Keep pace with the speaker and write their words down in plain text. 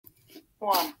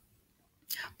1.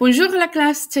 Bonjour la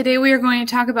classe. Today we are going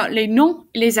to talk about les noms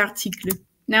et les articles,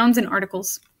 nouns and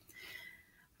articles.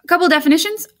 A couple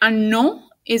definitions. Un nom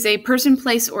is a person,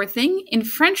 place, or thing. In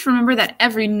French, remember that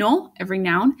every nom, every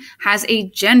noun, has a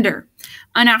gender.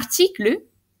 Un article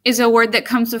is a word that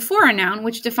comes before a noun,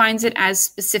 which defines it as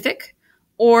specific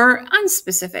or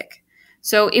unspecific.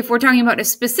 So if we're talking about a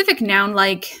specific noun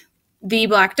like the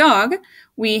black dog,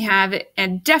 we have a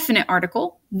definite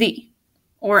article, the,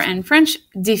 or in French,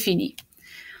 défini.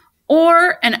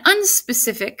 Or an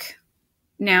unspecific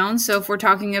noun, so if we're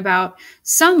talking about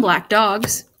some black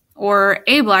dogs, or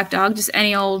a black dog, just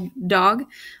any old dog,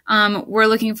 we're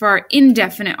looking for our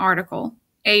indefinite article,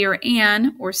 a or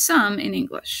an, or some in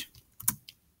English.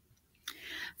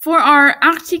 For our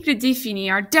articles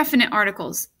définis, our definite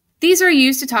articles, these are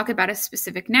used to talk about a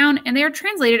specific noun, and they are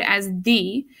translated as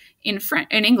the in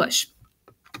English.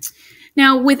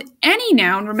 Now, with any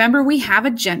noun, remember we have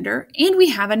a gender and we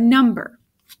have a number.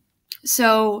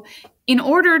 So in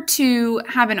order to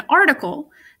have an article,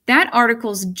 that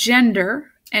article's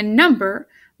gender and number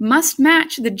must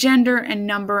match the gender and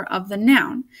number of the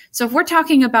noun. So if we're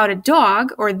talking about a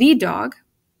dog or the dog,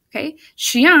 okay,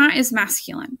 chien is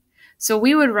masculine. So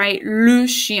we would write le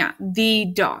chien, the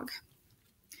dog.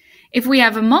 If we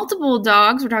have multiple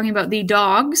dogs, we're talking about the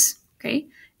dogs, okay,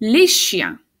 les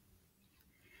chiens.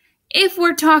 If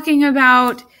we're talking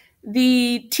about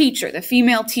the teacher, the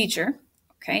female teacher,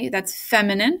 okay, that's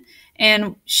feminine,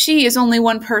 and she is only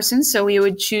one person, so we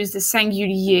would choose the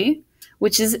singulier,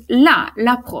 which is la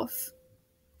prof.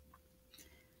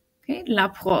 Okay, la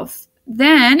prof.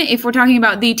 Then, if we're talking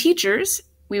about the teachers,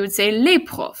 we would say les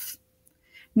profs.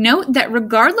 Note that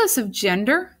regardless of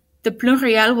gender, the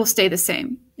pluriel will stay the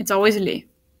same. It's always les.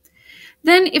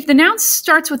 Then, if the noun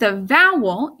starts with a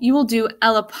vowel, you will do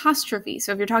l'apostrophe.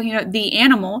 So if you're talking about the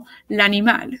animal,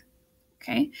 l'animal.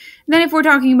 Okay. And then if we're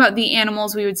talking about the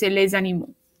animals, we would say les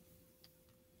animaux.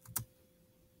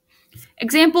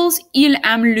 Examples, il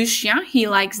aime le chien. He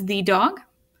likes the dog.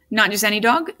 Not just any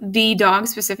dog, the dog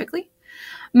specifically.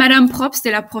 Madame Probst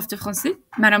est la prof de français.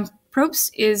 Madame Probst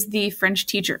is the French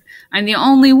teacher. I'm the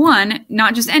only one,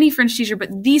 not just any French teacher,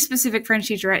 but the specific French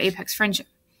teacher at Apex Friendship.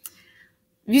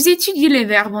 Vous étudiez les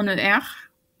verbes en ER.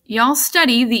 Y'all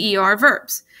study the ER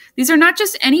verbs. These are not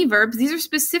just any verbs. These are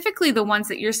specifically the ones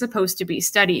that you're supposed to be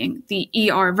studying, the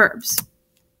ER verbs.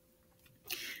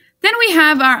 Then we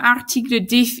have our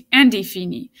articles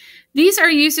indéfinis. These are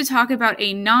used to talk about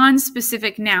a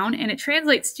non-specific noun, and it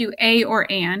translates to a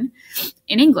or an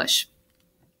in English.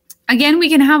 Again, we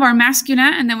can have our masculin,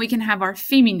 and then we can have our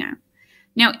féminin.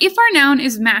 Now, if our noun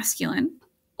is masculine,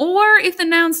 or if the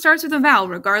noun starts with a vowel,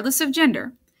 regardless of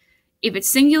gender, if it's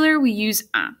singular, we use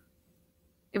un.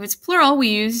 If it's plural, we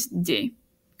use de.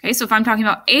 Okay, so if I'm talking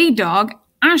about a dog,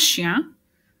 un chien.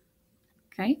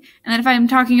 Okay, and then if I'm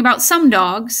talking about some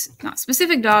dogs, not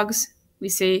specific dogs, we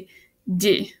say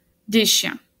des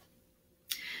chiens.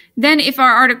 Then if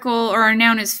our article or our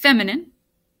noun is feminine,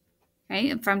 okay,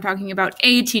 if I'm talking about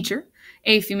a teacher,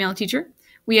 a female teacher,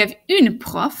 we have une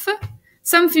prof,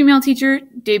 some female teacher,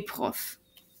 des profs.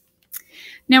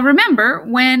 Now remember,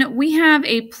 when we have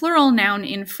a plural noun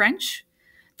in French,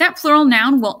 that plural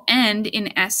noun will end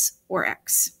in S or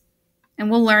X. And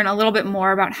we'll learn a little bit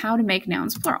more about how to make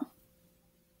nouns plural.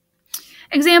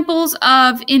 Examples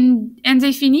of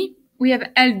indéfini, we have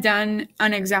elle donne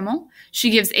un examen. She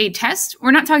gives a test.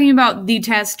 We're not talking about the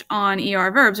test on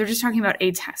ER verbs, we're just talking about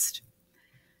a test.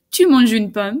 Tu manges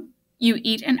une pomme. You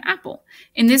eat an apple.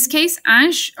 In this case,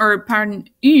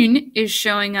 une is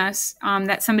showing us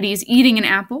that somebody is eating an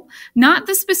apple, not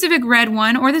the specific red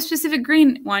one or the specific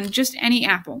green one, just any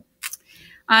apple.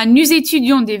 Nous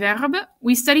étudions des verbes.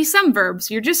 We study some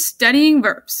verbs. You're just studying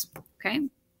verbs, okay?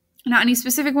 Not any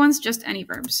specific ones, just any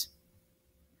verbs.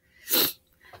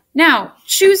 Now,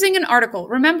 choosing an article.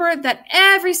 Remember that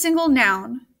every single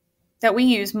noun that we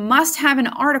use must have an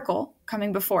article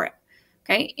coming before it.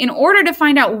 Okay, in order to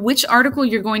find out which article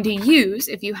you're going to use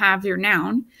if you have your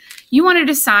noun, you want to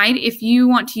decide if you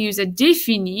want to use a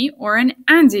défini or an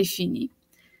indéfini,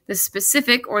 the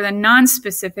specific or the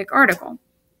non-specific article.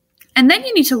 And then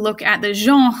you need to look at the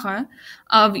genre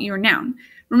of your noun.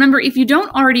 Remember, if you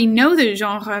don't already know the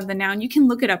genre of the noun, you can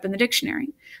look it up in the dictionary.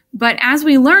 But as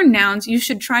we learn nouns, you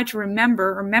should try to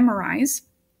remember or memorize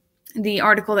the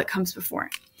article that comes before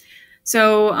it.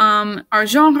 So our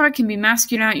genre can be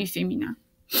masculin ou féminin.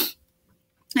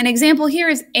 An example here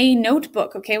is a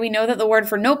notebook. Okay, we know that the word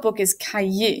for notebook is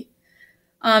cahier.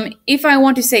 If I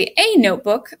want to say a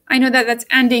notebook, I know that that's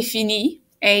indéfini,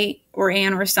 a or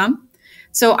an or some.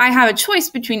 So I have a choice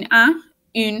between un,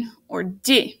 une, or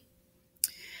des.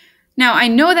 Now I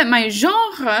know that my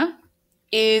genre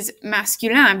is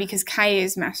masculin because cahier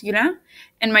is masculin,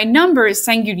 and my number is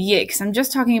singulier because I'm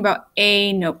just talking about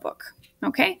a notebook.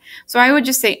 Okay, so I would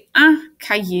just say un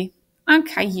cahier, un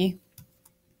cahier.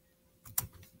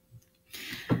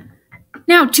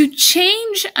 Now, to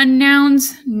change a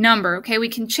noun's number, okay, we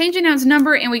can change a noun's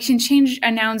number and we can change a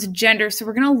noun's gender. So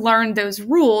we're going to learn those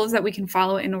rules that we can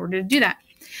follow in order to do that.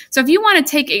 So if you want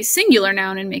to take a singular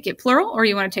noun and make it plural, or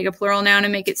you want to take a plural noun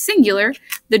and make it singular,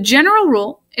 the general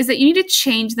rule is that you need to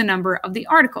change the number of the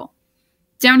article.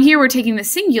 Down here, we're taking the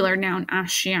singular noun un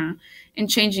chien and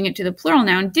changing it to the plural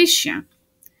noun des chiens.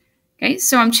 Okay,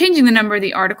 so I'm changing the number of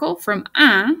the article from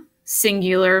un,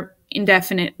 singular,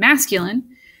 indefinite, masculine,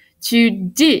 to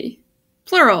de,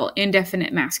 plural,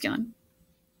 indefinite, masculine.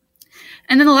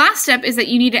 And then the last step is that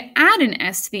you need to add an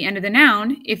S to the end of the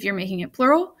noun if you're making it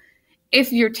plural.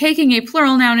 If you're taking a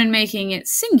plural noun and making it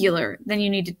singular, then you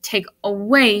need to take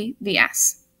away the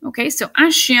S. Okay, so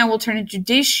un chien will turn into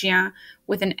des chiens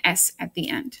with an S at the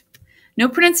end. No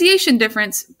pronunciation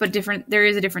difference, but there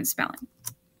is a different spelling.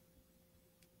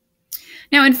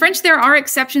 Now, in French, there are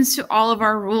exceptions to all of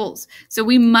our rules, so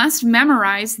we must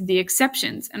memorize the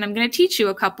exceptions, and I'm going to teach you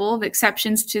a couple of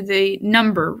exceptions to the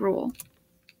number rule.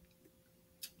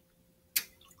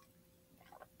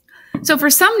 So for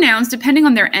some nouns, depending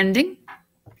on their ending,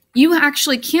 you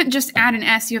actually can't just add an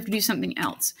S, you have to do something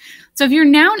else. So if your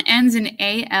noun ends in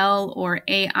AL or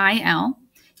AIL,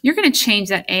 you're going to change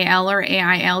that AL or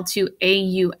AIL to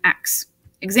AUX.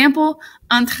 Example,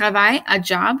 un travail, a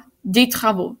job, des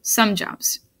travaux, some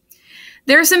jobs.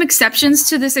 There are some exceptions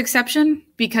to this exception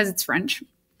because it's French.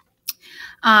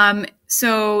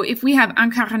 So if we have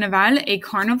un carnaval, a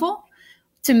carnival,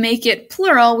 to make it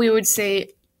plural, we would say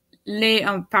des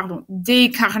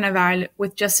carnavals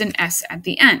with just an S at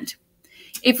the end.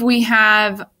 If we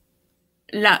have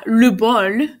le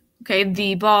bal, okay,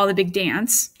 the ball, the big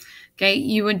dance, okay,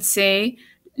 you would say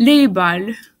les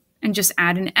bals and just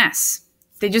add an S.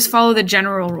 They just follow the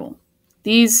general rule.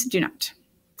 These do not.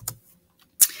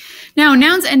 Now,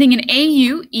 nouns ending in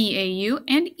AU, EAU,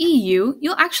 and EU,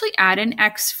 you'll actually add an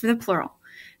X for the plural.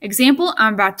 Example,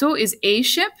 un bateau is a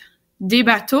ship. Des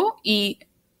bateaux,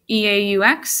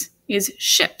 EAUX, is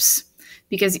ships.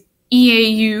 Because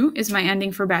EAU is my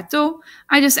ending for bateau,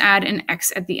 I just add an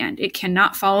X at the end. It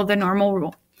cannot follow the normal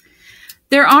rule.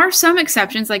 There are some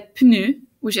exceptions like pneu,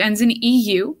 which ends in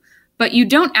EU, but you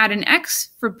don't add an X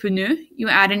for pneu, you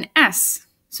add an S.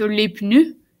 So les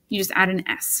pneus, you just add an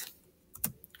S.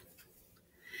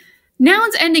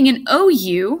 Nouns ending in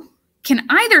OU can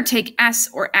either take S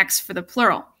or X for the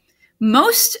plural.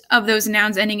 Most of those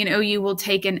nouns ending in OU will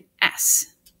take an S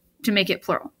to make it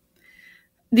plural.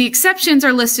 The exceptions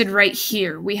are listed right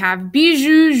here. We have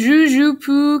bijou, joujou,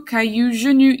 pou, caillou,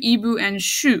 genou, hibou, and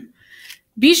chou.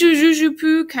 Bijou, joujou,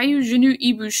 pou, caillou, genou,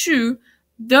 hibou, chou.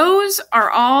 Those are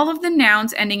all of the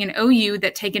nouns ending in OU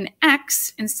that take an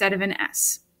X instead of an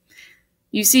S.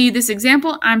 You see this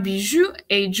example, un bijou,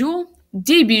 a jewel,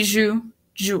 des bijoux,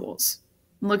 jewels.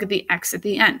 Look at the X at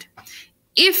the end.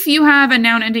 If you have a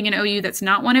noun ending in OU that's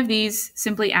not one of these,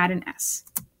 simply add an S.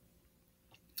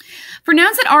 For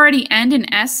nouns that already end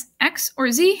in S, X,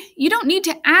 or Z, you don't need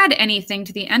to add anything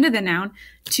to the end of the noun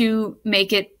to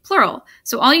make it plural.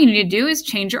 So all you need to do is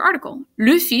change your article.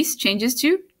 Le fils changes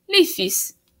to les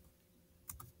fils.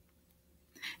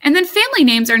 And then family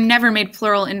names are never made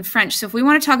plural in French. So if we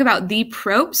want to talk about the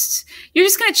Probsts, you're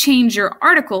just going to change your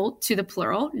article to the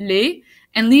plural, les,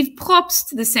 and leave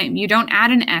Probst the same. You don't add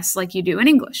an S like you do in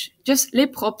English. Just les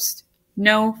Probst,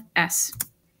 no S.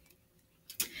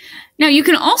 Now, you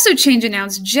can also change a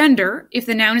noun's gender if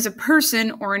the noun is a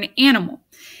person or an animal.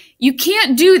 You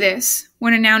can't do this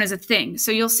when a noun is a thing.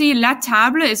 So you'll see la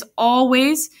table is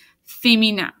always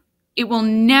féminin. It will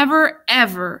never,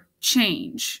 ever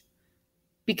change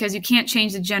because you can't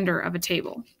change the gender of a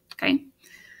table, okay?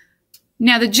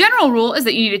 Now, the general rule is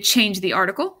that you need to change the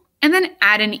article and then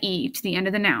add an E to the end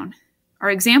of the noun. Our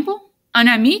example, un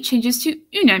ami changes to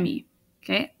une amie,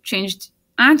 okay? Changed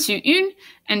un to une,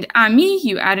 and ami,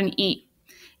 you add an E.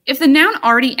 If the noun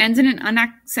already ends in an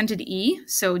unaccented E,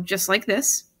 so just like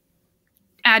this,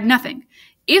 add nothing.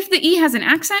 If the E has an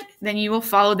accent, then you will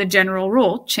follow the general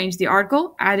rule, change the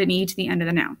article, add an E to the end of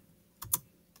the noun.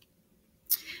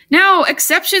 Now,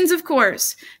 exceptions, of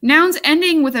course. Nouns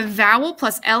ending with a vowel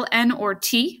plus LN or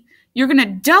T, you're going to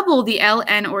double the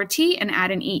LN or T and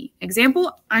add an E.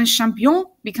 Example, un champion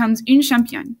becomes une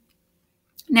championne.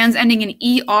 Nouns ending in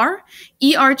ER,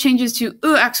 ER changes to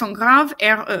E accent grave,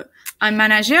 RE. Un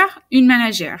managère, une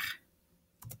managère.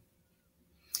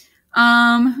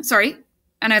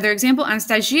 Another example, un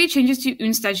stagiaire changes to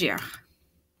une stagiaire.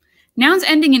 Nouns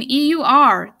ending in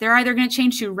EUR, they're either going to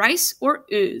change to rice or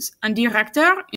euse. Un directeur,